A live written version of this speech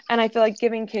And I feel like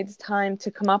giving kids time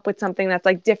to come up with something that's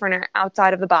like different or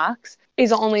outside of the box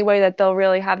is the only way that they'll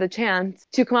really have the chance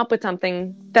to come up with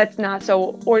something that's not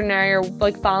so ordinary or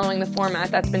like following the format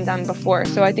that's been done before.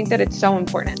 So I think that it's so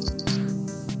important.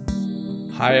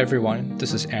 Hi everyone,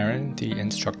 this is Aaron, the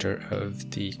instructor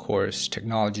of the course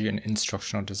Technology and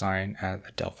Instructional Design at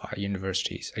Adelphi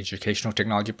University's Educational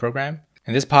Technology program.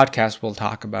 In this podcast, we'll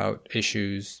talk about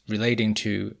issues relating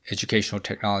to educational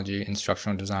technology,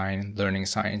 instructional design, learning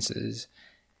sciences.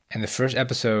 In the first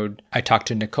episode, I talked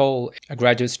to Nicole, a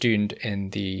graduate student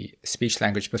in the speech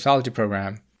language pathology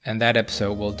program, and that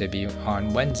episode will debut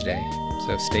on Wednesday,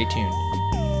 so stay tuned.